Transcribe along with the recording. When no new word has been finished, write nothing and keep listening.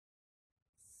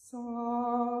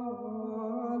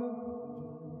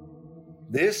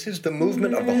This is the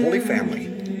movement of the Holy Family,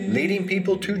 leading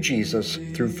people to Jesus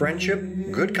through friendship,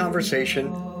 good conversation,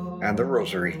 and the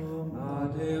Rosary.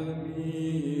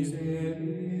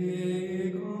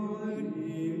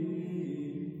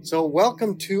 So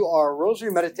welcome to our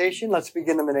Rosary meditation. Let's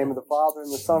begin in the name of the Father,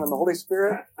 and the Son, and the Holy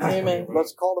Spirit. Amen.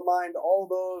 Let's call to mind all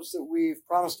those that we've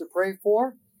promised to pray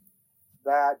for,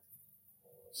 that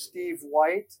Steve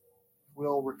White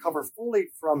will recover fully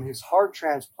from his heart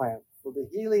transplant, for the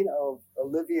healing of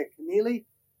Olivia Keneally,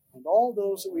 and all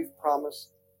those that we've promised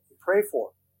to pray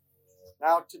for.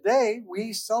 Now today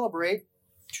we celebrate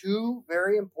two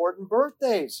very important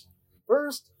birthdays.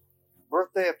 First, the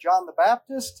birthday of John the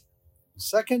Baptist.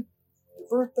 Second, the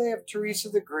birthday of Teresa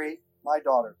the Great, my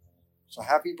daughter. So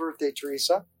happy birthday,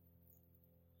 Teresa.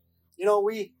 You know,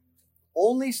 we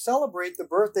only celebrate the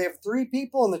birthday of three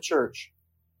people in the church.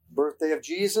 Birthday of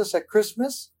Jesus at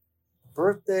Christmas,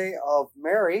 birthday of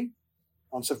Mary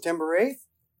on September 8th,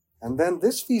 and then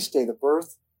this feast day, the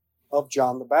birth of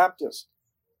John the Baptist.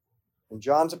 And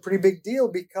John's a pretty big deal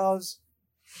because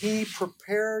he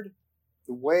prepared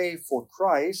the way for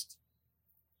Christ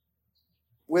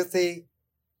with a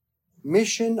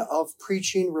mission of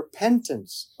preaching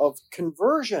repentance, of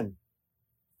conversion.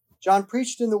 John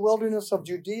preached in the wilderness of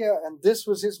Judea, and this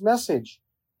was his message: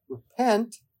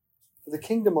 repent, for the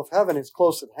kingdom of heaven is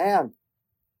close at hand.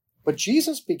 But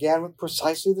Jesus began with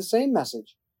precisely the same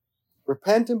message: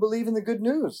 repent and believe in the good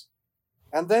news.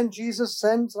 And then Jesus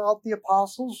sends out the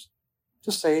apostles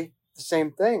to say the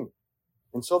same thing.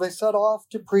 And so they set off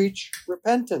to preach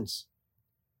repentance.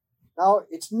 Now,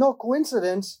 it's no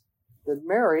coincidence that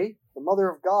Mary, the Mother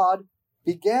of God,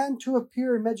 began to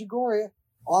appear in Medjugorje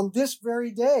on this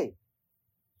very day,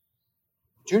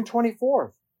 June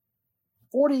 24th,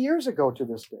 40 years ago to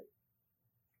this day,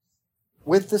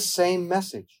 with the same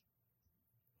message,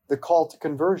 the call to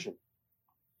conversion.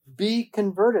 Be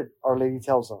converted, Our Lady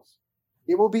tells us.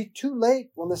 It will be too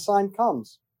late when the sign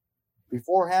comes.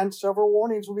 Beforehand, several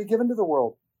warnings will be given to the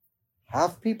world.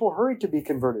 Have people hurry to be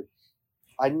converted.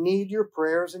 I need your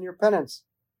prayers and your penance.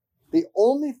 The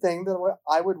only thing that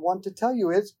I would want to tell you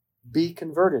is, be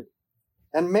converted,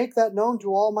 and make that known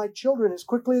to all my children as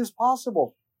quickly as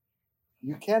possible.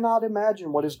 You cannot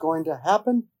imagine what is going to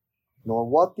happen, nor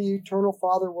what the Eternal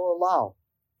Father will allow.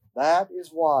 That is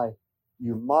why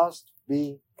you must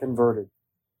be converted.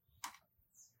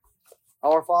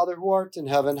 Our Father who art in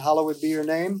heaven, hallowed be your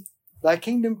name. Thy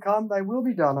kingdom come, thy will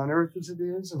be done on earth as it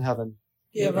is in heaven.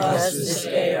 Give us this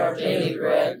day our daily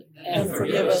bread, and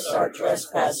forgive us our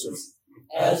trespasses,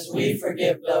 as we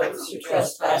forgive those who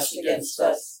trespass against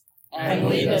us. And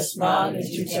lead us not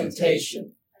into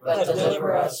temptation, but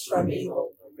deliver us from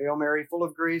evil. Hail Mary, full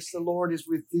of grace, the Lord is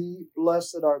with thee.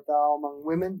 Blessed art thou among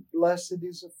women. Blessed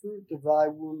is the fruit of thy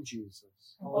womb, Jesus.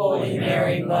 Holy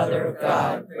Mary, Mother of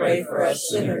God, pray for us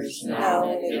sinners, now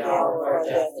and in the hour of our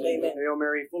death. Amen. Hail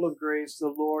Mary, full of grace, the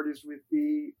Lord is with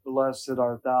thee. Blessed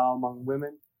art thou among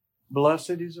women.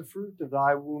 Blessed is the fruit of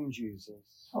thy womb, Jesus.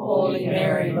 Holy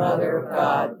Mary, Mother of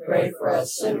God, pray for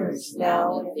us sinners,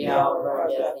 now and in the hour of our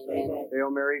death. Amen. Hail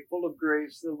Mary, full of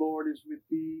grace, the Lord is with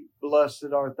thee.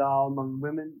 Blessed art thou among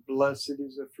women. Blessed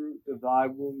is the fruit of thy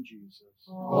womb, Jesus.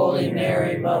 Holy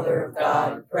Mary, Mother of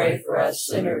God, pray for us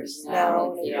sinners, now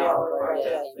and in the hour of our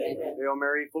death. Amen. Hail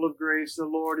Mary, full of grace, the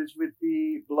Lord is with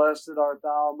thee. Blessed art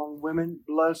thou among women.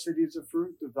 Blessed is the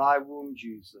fruit of thy womb,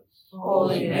 Jesus.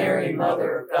 Holy Mary,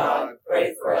 Mother of God,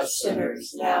 pray for us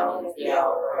sinners, now and at the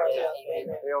hour of our death.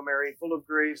 Amen. Hail Mary, full of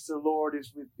grace, the Lord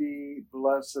is with thee.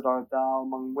 Blessed art thou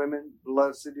among women.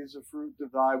 Blessed is the fruit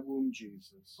of thy womb,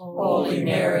 Jesus. Holy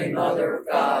Mary, Mother of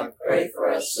God, pray for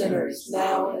us sinners,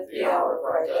 now and at the hour of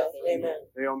our death. Amen.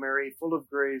 Hail Mary, full of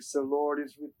grace, the Lord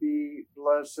is with thee.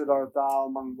 Blessed art thou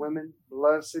among women.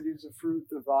 Blessed is the fruit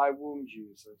of thy womb,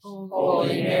 Jesus.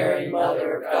 Holy Mary,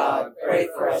 Mother of God, pray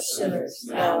for us sinners,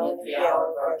 now and at the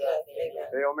hour of our death. Amen.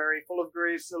 Hail Mary, full of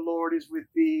grace, the Lord is with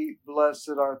thee.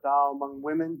 Blessed art thou among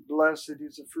women. Blessed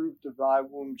is the fruit of thy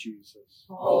womb, Jesus.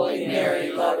 Holy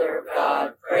Mary, Mother of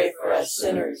God, pray for us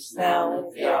sinners, now and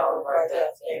at the hour of our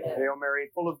death. Amen. Hail Mary,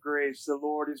 full of grace, the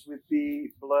Lord is with thee.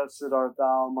 Blessed art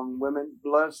thou among women.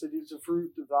 Blessed is the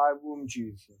fruit of thy womb,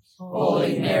 Jesus.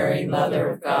 Holy Mary, Mother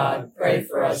of God, pray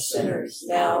for us sinners,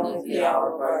 now and at the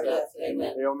hour of our death.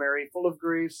 Amen. Hail Mary, full of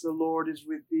grace, the Lord is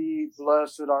with thee.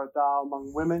 Blessed art thou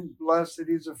among women. Blessed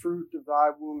is the fruit of thy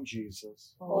womb,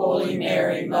 Jesus. Holy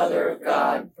Mary, Mother of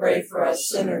God, pray for us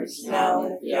sinners, now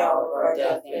and at the hour of our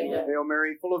death. Amen. Hail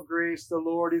Mary, full of grace, the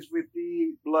Lord is with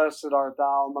thee. Blessed art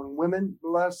thou among women.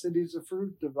 Blessed is the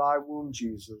fruit of thy womb,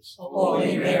 Jesus.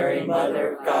 Holy Mary,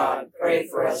 Mother of God, pray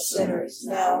for us sinners,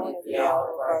 now and at the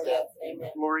hour of our death. Amen.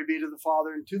 Glory be to the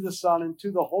Father, and to the Son, and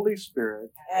to the Holy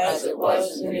Spirit. As it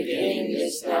was in the beginning,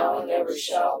 is now, and ever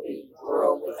shall be,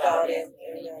 world without end.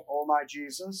 Amen. O my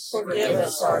Jesus, Forgive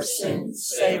us our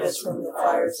sins, save us from the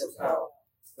fires of hell.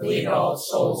 Lead all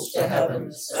souls to heaven,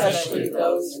 especially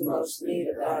those in most need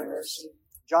of thy mercy.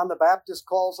 John the Baptist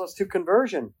calls us to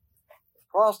conversion.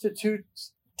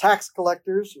 Prostitutes, tax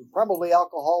collectors, and probably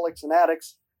alcoholics and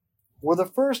addicts were the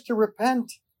first to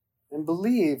repent and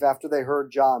believe after they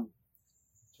heard John.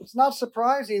 It's not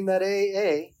surprising that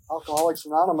AA, Alcoholics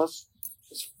Anonymous,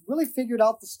 has really figured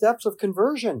out the steps of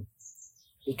conversion,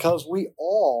 because we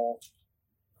all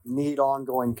need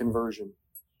ongoing conversion.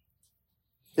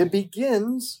 It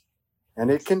begins and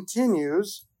it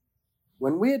continues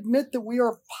when we admit that we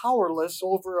are powerless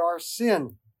over our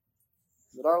sin,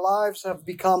 that our lives have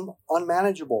become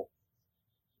unmanageable.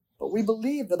 But we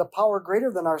believe that a power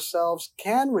greater than ourselves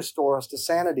can restore us to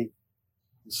sanity.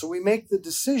 And so we make the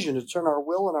decision to turn our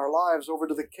will and our lives over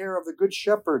to the care of the Good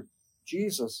Shepherd,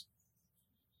 Jesus.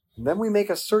 And then we make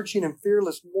a searching and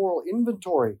fearless moral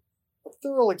inventory, a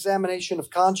thorough examination of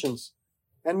conscience,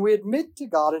 and we admit to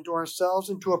God and to ourselves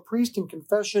and to a priest in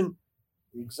confession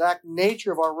the exact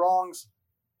nature of our wrongs,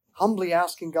 humbly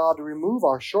asking God to remove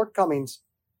our shortcomings.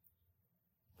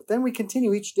 But then we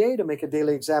continue each day to make a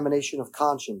daily examination of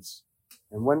conscience,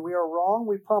 and when we are wrong,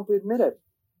 we promptly admit it.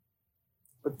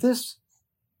 But this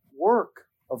work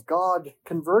of God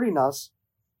converting us,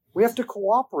 we have to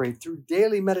cooperate through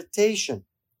daily meditation,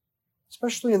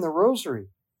 especially in the Rosary,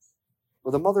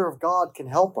 where the Mother of God can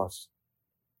help us.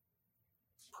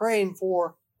 Praying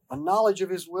for a knowledge of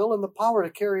His will and the power to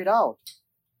carry it out.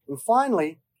 And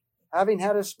finally, having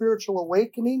had a spiritual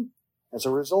awakening as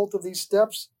a result of these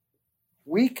steps,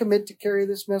 we commit to carry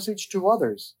this message to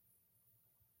others,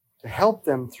 to help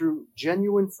them through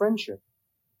genuine friendship.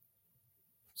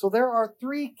 So there are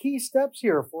 3 key steps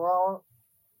here for our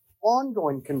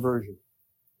ongoing conversion.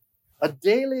 A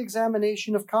daily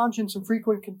examination of conscience and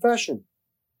frequent confession.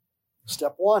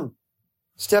 Step 1.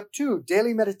 Step 2,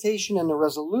 daily meditation and the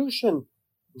resolution.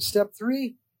 And step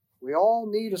 3, we all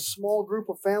need a small group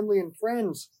of family and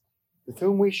friends with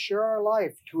whom we share our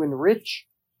life to enrich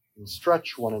and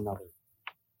stretch one another.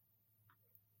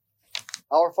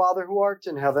 Our Father who art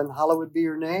in heaven, hallowed be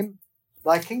your name.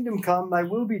 Thy kingdom come, thy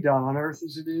will be done on earth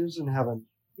as it is in heaven.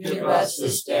 Give us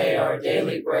this day our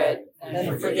daily bread,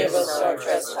 and forgive us our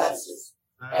trespasses,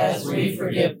 as we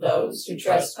forgive those who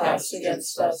trespass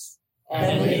against us.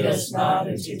 And lead us not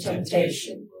into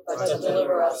temptation, but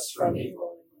deliver us from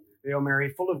evil. Hail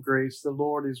Mary, full of grace, the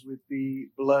Lord is with thee.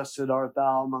 Blessed art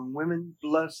thou among women.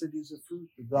 Blessed is the fruit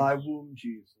of thy womb,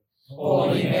 Jesus.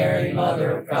 Holy Mary,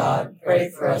 Mother of God, pray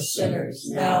for us sinners,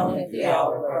 now and at the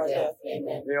hour of our death.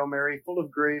 Amen. Hail Mary, full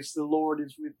of grace, the Lord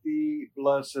is with thee.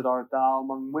 Blessed art thou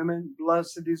among women.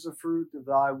 Blessed is the fruit of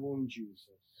thy womb, Jesus.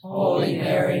 Holy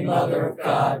Mary, Mother of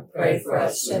God, pray for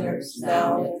us sinners,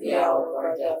 now and at the hour of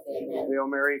our death. Amen. Hail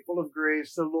Mary, full of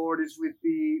grace, the Lord is with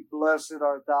thee. Blessed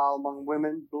art thou among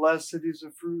women. Blessed is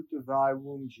the fruit of thy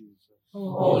womb, Jesus.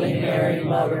 Holy Mary,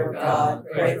 Mother of God,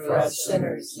 pray for us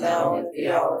sinners, now and at the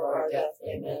hour of our death.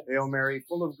 Amen. Hail Mary,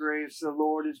 full of grace, the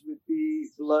Lord is with thee.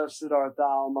 Blessed art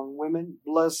thou among women.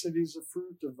 Blessed is the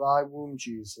fruit of thy womb,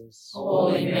 Jesus.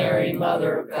 Holy Mary,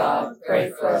 Mother of God,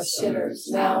 pray for us sinners,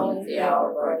 now and at the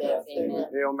hour of our death. Amen.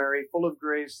 Hail Mary, full of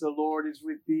grace, the Lord is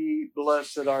with thee.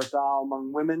 Blessed art thou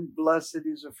among women. Blessed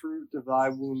is the fruit of thy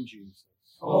womb, Jesus.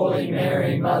 Holy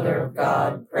Mary, Mother of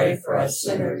God, pray for us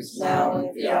sinners, now and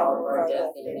at the hour of our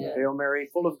death. Amen. Hail Mary,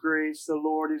 full of grace, the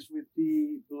Lord is with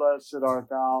thee. Blessed art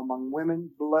thou among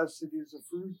women. Blessed is the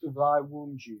fruit of thy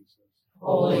womb, Jesus.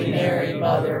 Holy Mary,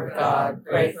 Mother of God,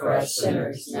 pray for us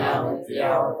sinners, now and at the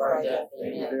hour of our death.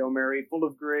 Amen. Hail Mary, full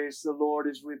of grace, the Lord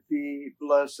is with thee.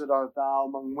 Blessed art thou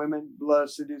among women.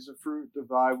 Blessed is the fruit of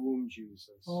thy womb,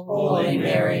 Jesus. Holy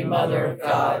Mary, Mother of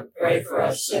God, pray for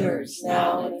us sinners,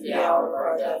 now and at the hour of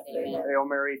our death. Amen. Hail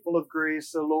Mary, full of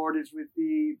grace, the Lord is with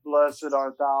thee. Blessed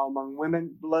art thou among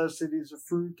women. Blessed is the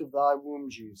fruit of thy womb,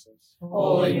 Jesus.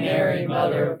 Holy Mary,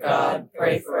 Mother of God,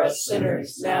 pray for us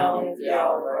sinners, now and at the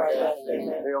hour of our death.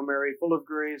 Amen. Hail Mary, full of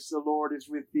grace, the Lord is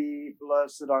with thee.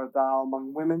 Blessed art thou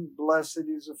among women. Blessed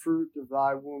is the fruit of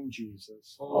thy womb,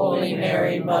 Jesus. Holy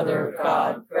Mary, Mother of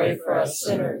God, pray for us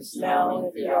sinners, now and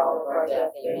at the hour of our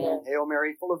death. Amen. Hail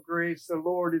Mary, full of grace, the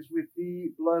Lord is with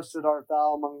thee. Blessed art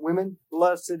thou among women.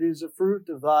 Blessed is the fruit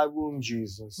of thy womb,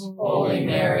 Jesus. Holy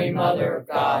Mary, Mother of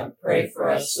God, pray for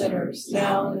us sinners,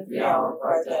 now and at the hour of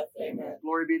our death. Amen.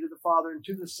 Glory be to the Father, and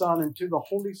to the Son, and to the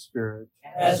Holy Spirit.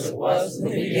 As it was in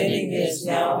the beginning, is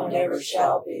now, and ever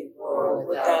shall be, world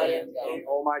without end. Amen.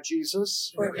 O my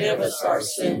Jesus, Forgive us our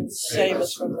sins, save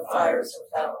us from the fires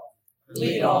of hell.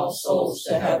 Lead all souls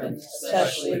to heaven,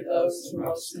 especially those who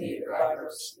most need thy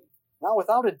mercy. now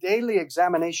without a daily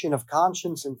examination of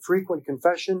conscience and frequent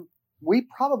confession, we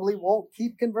probably won't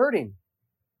keep converting.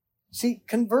 See,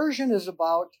 conversion is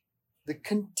about the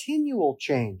continual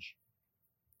change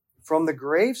from the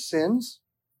grave sins,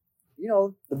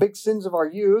 the big sins of our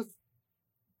youth,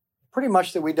 pretty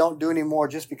much that we don't do anymore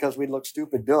just because we look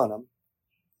stupid doing them.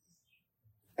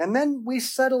 And then we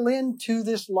settle into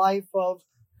this life of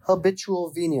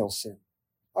habitual venial sin,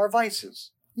 our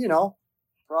vices,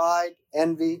 pride,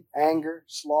 envy, anger,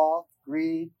 sloth,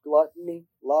 greed, gluttony,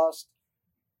 lust,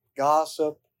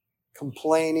 gossip,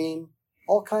 complaining,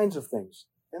 all kinds of things.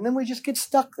 And then we just get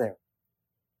stuck there.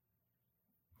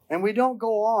 And we don't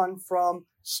go on from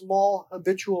small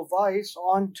habitual vice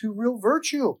on to real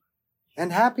virtue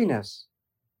and happiness.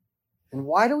 And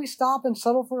why do we stop and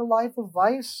settle for a life of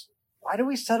vice? Why do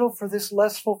we settle for this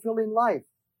less fulfilling life?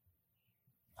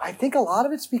 I think a lot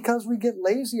of it's because we get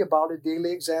lazy about a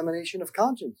daily examination of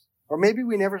conscience. Or maybe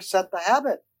we never set the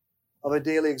habit of a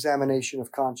daily examination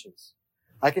of conscience.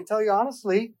 I can tell you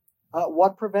honestly,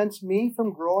 what prevents me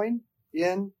from growing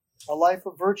in a life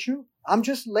of virtue? I'm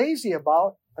just lazy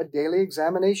about a daily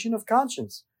examination of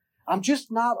conscience. I'm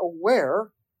just not aware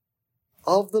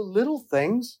of the little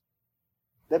things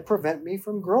that prevent me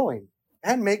from growing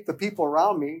and make the people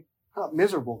around me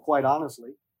miserable, quite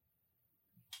honestly.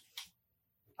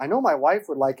 I know my wife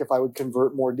would like if I would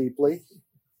convert more deeply.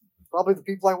 Probably the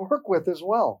people I work with as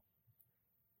well.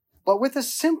 But with a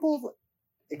simple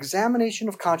examination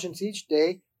of conscience each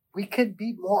day, we could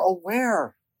be more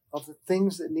aware of the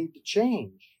things that need to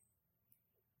change,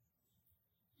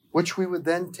 which we would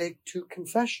then take to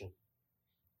confession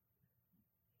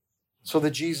so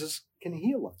that Jesus can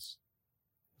heal us.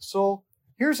 So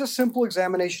here's a simple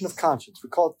examination of conscience. We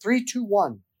call it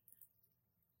 3-2-1.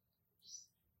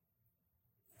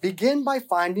 Begin by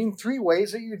finding 3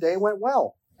 ways that your day went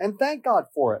well, and thank God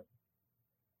for it.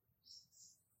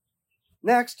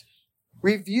 Next,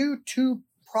 review 2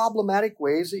 problematic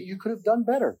ways that you could have done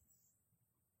better.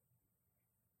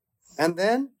 And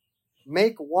then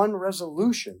make 1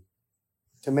 resolution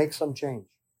to make some change.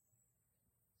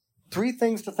 3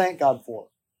 things to thank God for.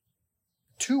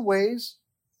 2 ways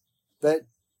that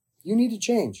you need to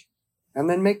change. And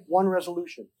then make 1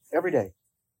 resolution every day.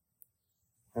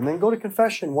 And then go to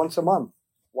confession once a month.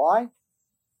 Why?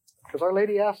 Because Our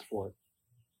Lady asked for it.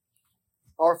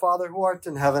 Our Father who art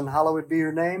in heaven, hallowed be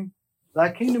your name.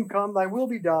 Thy kingdom come, thy will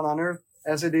be done on earth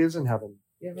as it is in heaven.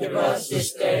 Give us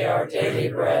this day our daily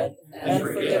bread, and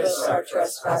forgive us our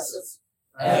trespasses,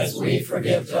 as we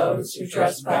forgive those who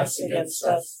trespass against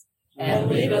us. And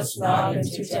lead us not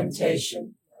into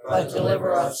temptation, but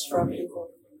deliver us from evil.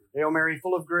 Hail Mary,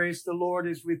 full of grace, the Lord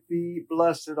is with thee.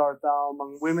 Blessed art thou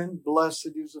among women.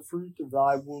 Blessed is the fruit of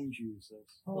thy womb,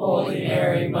 Jesus. Holy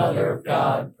Mary, Mother of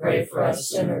God, pray for us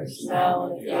sinners, now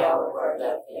and at the hour of our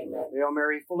death. Amen. Hail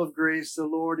Mary, full of grace, the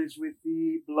Lord is with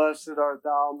thee. Blessed art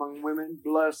thou among women.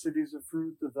 Blessed is the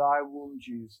fruit of thy womb,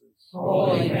 Jesus.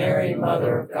 Holy Mary,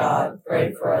 Mother of God,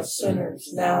 pray for us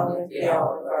sinners, now and at the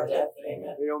hour of our death.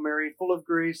 Amen. Hail Mary, full of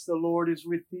grace, the Lord is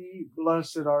with thee.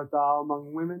 Blessed art thou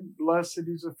among women. Blessed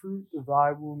is the fruit of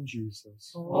thy womb,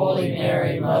 Jesus. Holy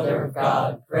Mary, Mother of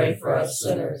God, pray for us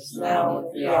sinners, now and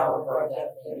at the hour of our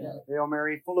death. Amen. Hail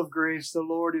Mary, full of grace, the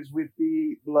Lord is with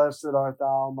thee. Blessed art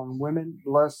thou among women.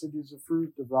 Blessed is the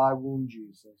fruit of thy womb,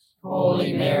 Jesus.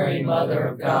 Holy Mary, Mother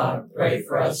of God, pray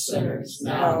for us sinners,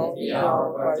 now and at the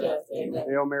hour of our death. Amen.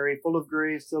 Hail Mary, full of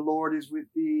grace, the Lord is with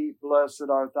thee. Blessed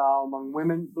art thou among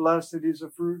women. Blessed is the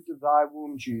fruit of thy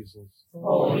womb, Jesus.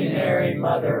 Holy Mary,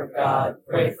 Mother of God,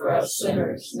 pray for us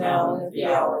sinners, sinners, now and at the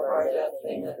hour of our death.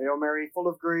 Amen. Hail Mary, full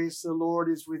of grace, the Lord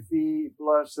is with thee.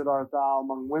 Blessed art thou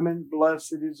among women.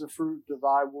 Blessed is the fruit of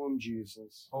thy womb,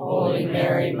 Jesus. Holy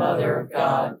Mary, Mother of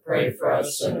God, pray for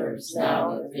us sinners,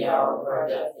 now and at the hour of our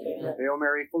death. Amen. Hail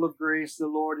Mary, full of grace, the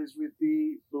Lord is with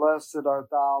thee. Blessed art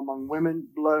thou among women.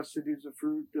 Blessed is the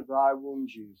fruit of thy womb,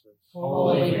 Jesus.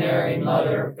 Holy Mary,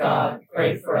 Mother of God,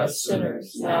 pray for us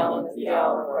sinners, now and at the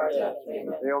hour of our death.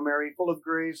 Amen. Hail Mary, full of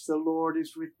grace, the Lord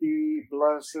is with thee.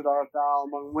 Blessed art thou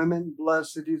among women.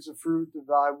 Blessed is the fruit of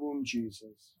thy womb,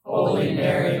 Jesus. Holy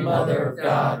Mary, Mother of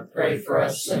God, pray for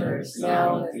us sinners,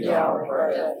 now and at the hour of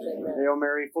our death. Amen. Hail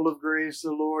Mary, full of grace,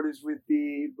 the Lord is with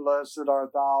thee. Blessed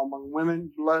art thou among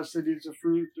women. Blessed is the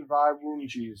fruit of thy womb,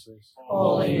 Jesus.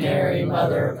 Holy Mary,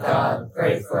 Mother of God,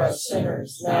 pray for us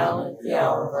sinners, now and at the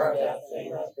hour of our death.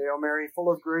 Amen. Hail Mary,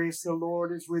 full of grace, the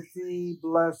Lord is with thee.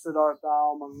 Blessed art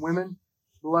thou among women.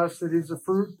 Blessed is the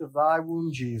fruit of thy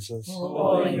womb, Jesus.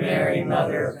 Holy Mary,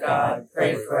 Mother of God,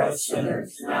 pray for us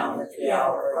sinners, now and at the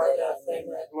hour of our death.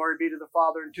 Amen. Glory be to the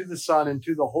Father, and to the Son, and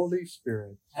to the Holy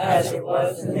Spirit. As it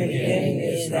was in the beginning,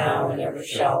 is now, and ever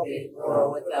shall be,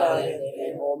 world without end.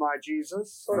 Amen. O my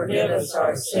Jesus, Forgive us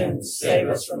our sins, save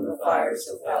us from the fires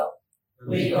of hell.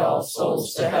 Lead all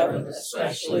souls to heaven,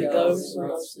 especially those who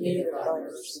most need thy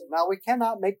mercy. now we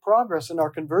cannot make progress in our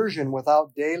conversion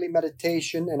without daily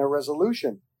meditation and a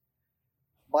resolution.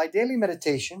 By daily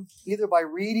meditation, either by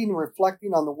reading and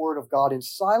reflecting on the Word of God in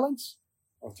silence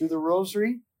or through the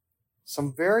Rosary,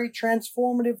 some very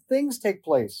transformative things take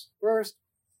place. First,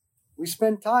 we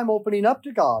spend time opening up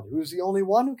to God, who is the only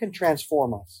one who can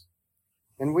transform us.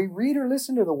 And we read or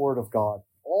listen to the Word of God,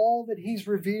 all that He's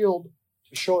revealed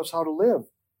to show us how to live.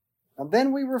 And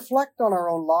then we reflect on our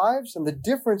own lives and the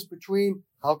difference between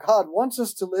how God wants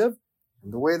us to live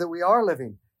and the way that we are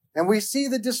living. And we see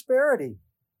the disparity.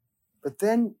 But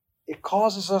then it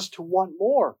causes us to want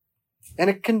more. And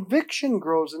a conviction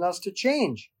grows in us to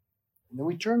change. And then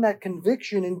we turn that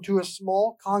conviction into a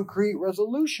small, concrete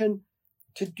resolution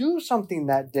to do something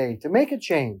that day, to make a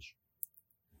change.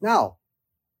 Now,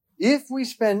 if we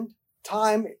spend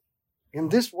time in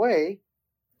this way,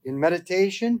 in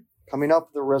meditation, coming up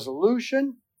with a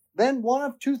resolution, then one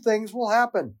of two things will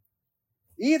happen.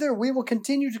 Either we will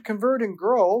continue to convert and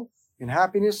grow in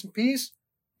happiness and peace,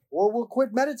 or we'll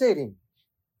quit meditating.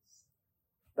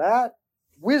 That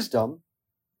wisdom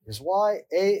is why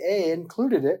AA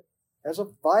included it as a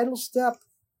vital step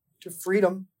to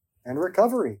freedom and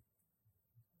recovery.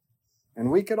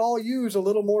 And we could all use a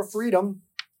little more freedom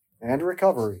and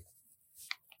recovery.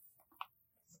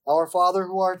 Our Father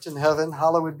who art in heaven,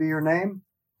 hallowed be your name.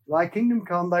 Thy kingdom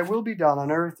come, thy will be done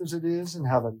on earth as it is in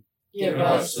heaven. Give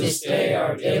us this day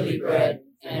our daily bread,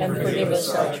 and forgive us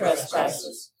our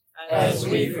trespasses, as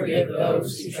we forgive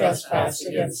those who trespass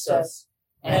against us.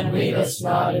 And lead us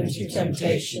not into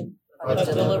temptation, but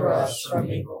deliver us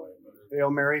from evil. Hail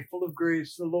Mary, full of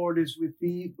grace, the Lord is with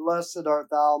thee. Blessed art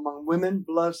thou among women.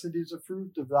 Blessed is the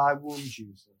fruit of thy womb,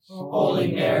 Jesus.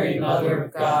 Holy Mary, Mother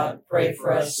of God, pray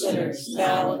for us sinners,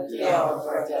 now and at the hour of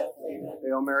our death. Amen.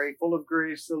 Hail Mary, full of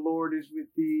grace, the Lord is with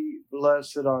thee.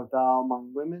 Blessed art thou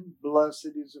among women.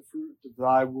 Blessed is the fruit of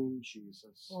thy womb,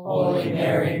 Jesus. Holy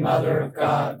Mary, Mother of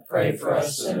God, pray for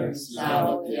us sinners,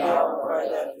 now and at the hour of our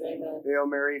death. Amen. Hail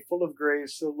Mary, full of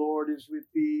grace, the Lord is with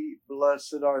thee.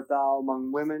 Blessed art thou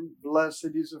among women.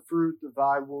 Blessed is the fruit of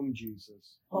thy womb,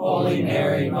 Jesus. Holy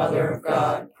Mary, Mother of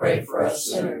God, pray for us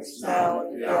sinners, now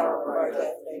and at the hour of our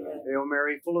death. Amen. Hail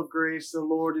Mary, full of grace, the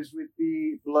Lord is with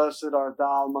thee. Blessed art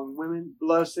thou among women.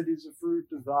 Blessed is the fruit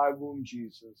of thy womb,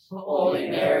 Jesus. Holy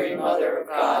Mary, Mother of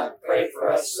God, pray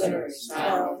for us sinners,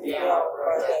 now and at the hour of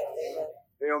our death. Amen.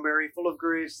 Hail Mary, full of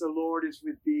grace, the Lord is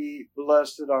with thee.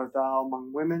 Blessed art thou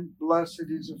among women. Blessed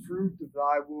is the fruit of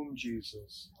thy womb,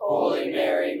 Jesus. Holy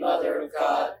Mary, Mother of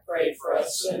God, pray for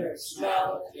us sinners,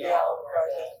 now and at the hour of our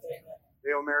death. Amen.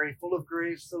 Hail Mary, full of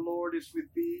grace, the Lord is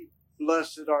with thee.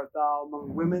 Blessed art thou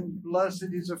among women.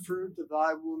 Blessed is the fruit of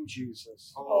thy womb,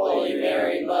 Jesus. Holy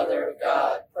Mary, Mother of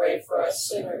God, pray for us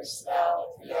sinners, now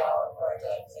and at the hour of our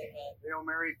death. Amen. Hail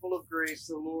Mary, full of grace,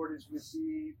 the Lord is with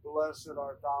thee. Blessed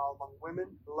art thou among women.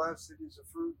 Blessed is the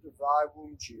fruit of thy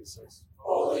womb, Jesus.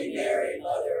 Holy Mary,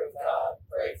 Mother of God,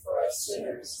 pray for us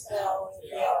sinners, now and at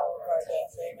the hour of our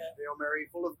death. Amen. Hail Mary,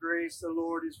 full of grace, the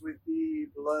Lord is with thee.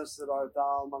 Blessed art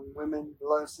thou among women.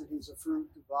 Blessed is the fruit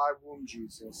of thy womb,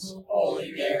 Jesus.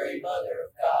 Holy Mary, Mother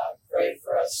of God, pray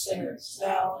for us sinners,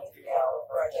 now and at the hour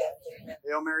of our death. Amen.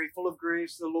 Hail Mary, full of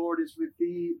grace, the Lord is with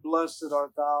thee. Blessed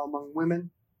art thou among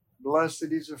women. Blessed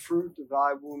is the fruit of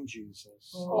thy womb,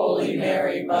 Jesus. Holy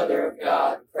Mary, Mother of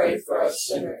God, pray for us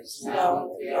sinners, now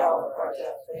and at the hour of our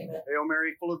death. Amen. Hail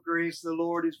Mary, full of grace, the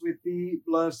Lord is with thee.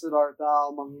 Blessed art thou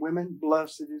among women.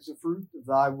 Blessed is the fruit of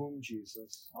thy womb,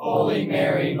 Jesus. Holy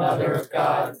Mary, Mother of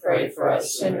God, pray for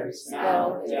us sinners,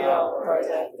 now and at the hour of our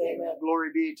death. Amen. Glory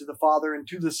be to the Father, and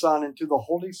to the Son, and to the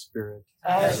Holy Spirit.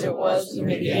 As it was in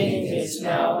the beginning, is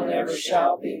now, and ever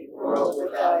shall be, world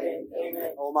without end.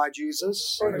 Amen. O my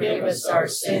Jesus, Forgive us our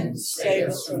sins, save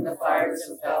us from the fires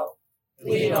of hell.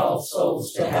 Lead all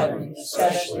souls to heaven,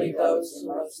 especially those in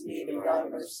most need of thy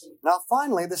mercy. Now,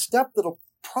 finally, the step that'll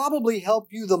probably help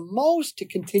you the most to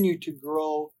continue to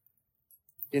grow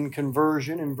in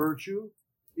conversion and virtue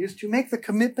is to make the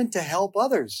commitment to help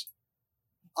others.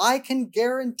 I can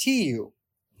guarantee you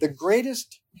the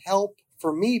greatest help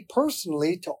for me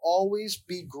personally to always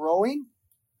be growing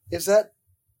is that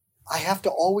I have to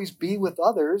always be with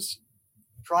others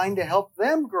trying to help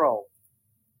them grow.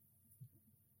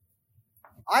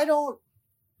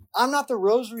 I'm not the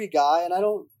rosary guy, and I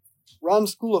don't run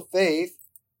School of Faith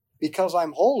because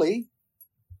I'm holy.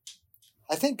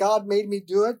 I think God made me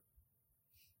do it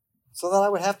so that I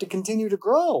would have to continue to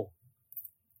grow.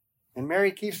 And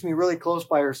Mary keeps me really close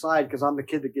by her side because I'm the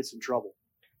kid that gets in trouble.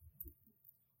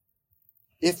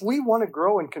 If we want to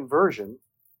grow in conversion,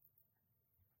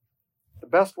 the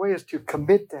best way is to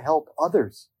commit to help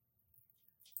others.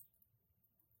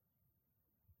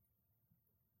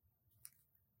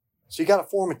 So you got to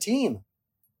form a team.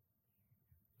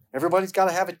 Everybody's got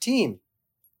to have a team.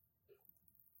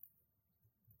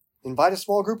 Invite a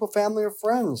small group of family or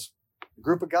friends, a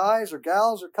group of guys or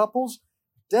gals or couples.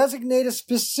 Designate a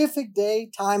specific day,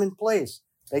 time, and place.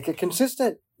 Make it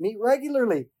consistent. Meet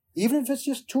regularly, even if it's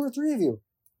just 2 or 3 of you.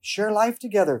 Share life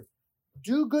together.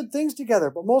 Do good things together,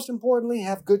 but most importantly,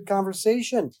 have good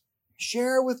conversation.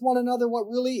 Share with one another what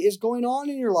really is going on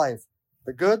in your life.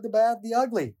 The good, the bad, the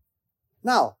ugly.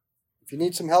 Now, if you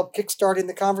need some help kickstarting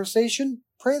the conversation,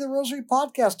 pray the Rosary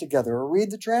podcast together or read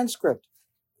the transcript.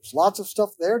 There's lots of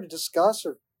stuff there to discuss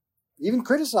or even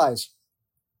criticize.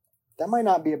 That might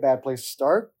not be a bad place to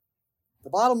start. The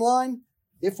bottom line,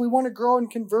 if we want to grow in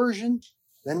conversion,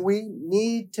 then we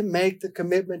need to make the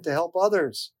commitment to help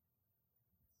others.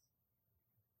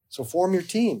 So form your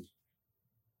team.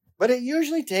 But it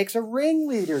usually takes a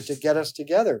ringleader to get us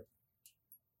together.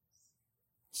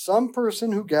 Some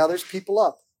person who gathers people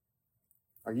up.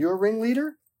 Are you a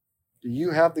ringleader? Do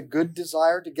you have the good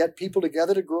desire to get people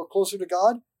together to grow closer to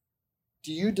God?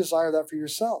 Do you desire that for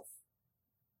yourself?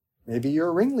 Maybe you're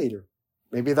a ringleader.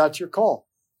 Maybe that's your call.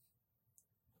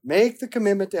 Make the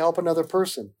commitment to help another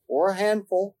person or a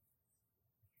handful.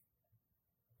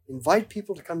 Invite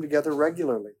people to come together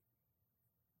regularly.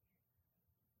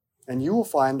 And you will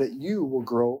find that you will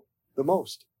grow the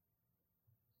most.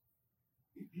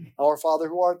 Our Father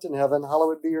who art in heaven,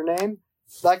 hallowed be your name.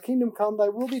 Thy kingdom come, thy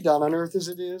will be done on earth as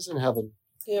it is in heaven.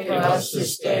 Give us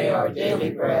this day our daily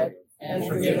bread, and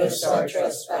forgive us our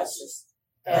trespasses,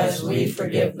 as we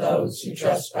forgive those who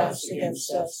trespass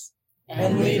against us.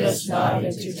 And lead us not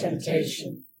into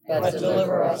temptation, but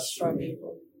deliver us from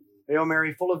evil. Hail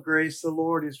Mary, full of grace, the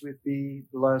Lord is with thee.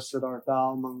 Blessed art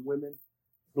thou among women.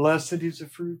 Blessed is the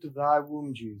fruit of thy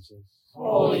womb, Jesus.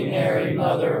 Holy Mary,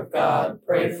 Mother of God,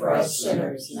 pray for us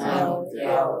sinners, now and at the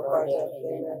hour of our death.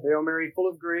 Amen. Hail Mary, full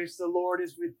of grace, the Lord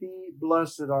is with thee.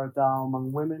 Blessed art thou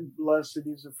among women. Blessed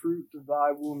is the fruit of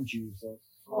thy womb, Jesus.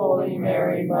 Holy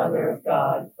Mary, Mother of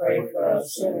God, pray for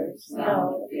us sinners,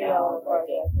 now and at the hour of our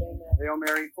death. Amen. Hail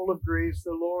Mary, full of grace,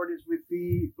 the Lord is with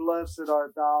thee. Blessed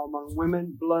art thou among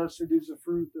women. Blessed is the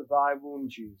fruit of thy womb,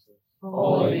 Jesus.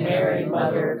 Holy Mary,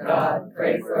 Mother of God,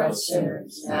 pray for us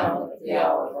sinners, now and at the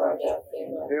hour of our death.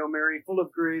 Amen. Hail Mary, full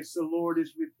of grace, the Lord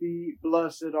is with thee.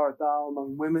 Blessed art thou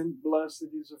among women.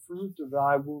 Blessed is the fruit of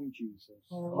thy womb, Jesus.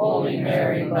 Holy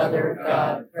Mary, Mother of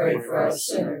God, pray for us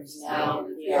sinners, now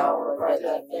and at the hour of our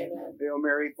death. Amen. Hail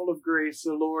Mary, full of grace,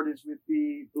 the Lord is with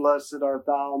thee. Blessed art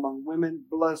thou among women.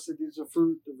 Blessed is the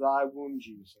fruit of thy womb,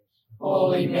 Jesus.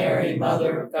 Holy Mary,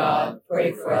 Mother of God,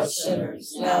 pray for us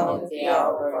sinners, now and at the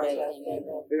hour of our death.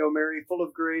 Amen. Hail Mary, full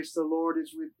of grace, the Lord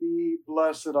is with thee.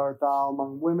 Blessed art thou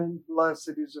among women.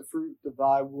 Blessed is the fruit of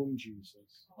thy womb, Jesus.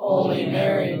 Holy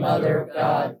Mary, Mother of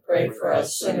God, pray for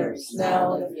us sinners,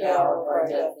 now and at the hour of our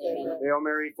death. Amen. Hail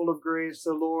Mary, full of grace,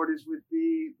 the Lord is with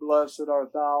thee. Blessed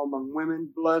art thou among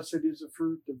women. Blessed is the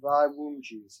fruit of thy womb,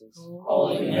 Jesus.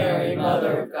 Holy Mary,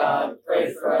 Mother of God,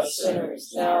 pray for us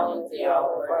sinners, now and at the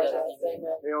hour of our death.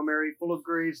 Amen. Hail Mary, full of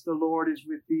grace, the Lord is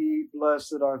with thee.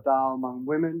 Blessed art thou among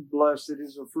women. Blessed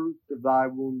is the fruit of thy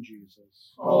womb,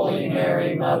 Jesus. Holy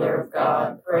Mary, Mother of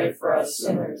God, pray for us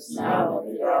sinners, now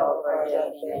and at the hour of our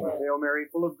death. Amen. Hail Mary,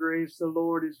 full of grace, the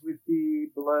Lord is with thee.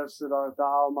 Blessed art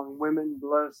thou among women.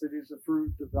 Blessed is the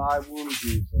fruit of thy womb,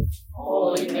 Jesus.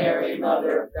 Holy Mary,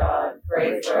 Mother of God,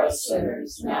 pray for us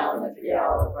sinners, now and at the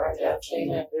hour of our death.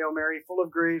 Amen. Hail Mary, full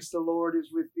of grace, the Lord is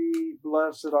with thee.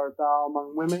 Blessed art thou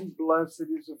among women. Blessed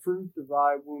is the fruit of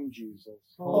thy womb, Jesus.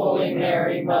 Holy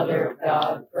Mary, Mother of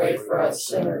God, pray for us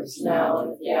sinners, now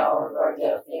and at the hour of our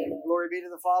death. Amen. Glory be to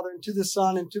the Father, and to the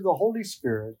Son, and to the Holy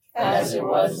Spirit. As it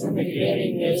was in the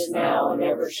beginning, is now, and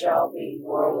ever shall be,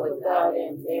 world without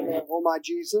end. Amen. O my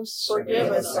Jesus,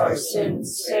 Forgive us our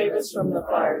sins, save us from the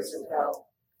fires of hell.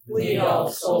 Lead all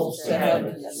souls to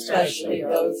heaven, especially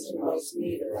those in most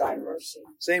need of thy mercy.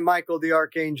 Saint Michael the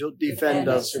Archangel, defend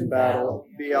us in battle.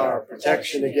 Be our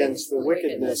protection against the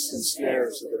wickedness and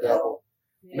snares of the devil.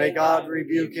 May God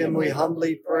rebuke him, we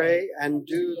humbly pray, and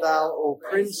do thou, O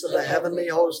Prince of the heavenly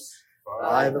host,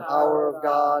 by the power of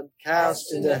God,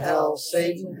 cast into hell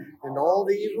Satan and all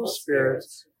the evil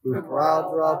spirits who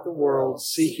prowl throughout the world,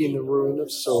 seeking the ruin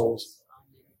of souls.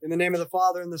 In the name of the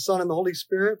Father, and the Son, and the Holy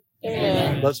Spirit,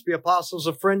 Amen. let's be apostles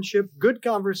of friendship, good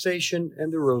conversation,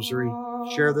 and the rosary.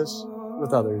 Share this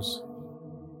with others.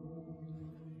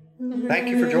 Thank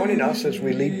you for joining us as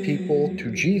we lead people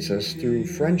to Jesus through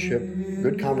friendship,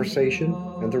 good conversation,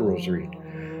 and the rosary.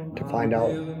 To find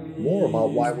out more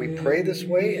about why we pray this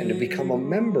way and to become a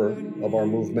member of our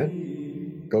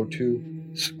movement, go to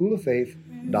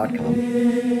schooloffaith.com.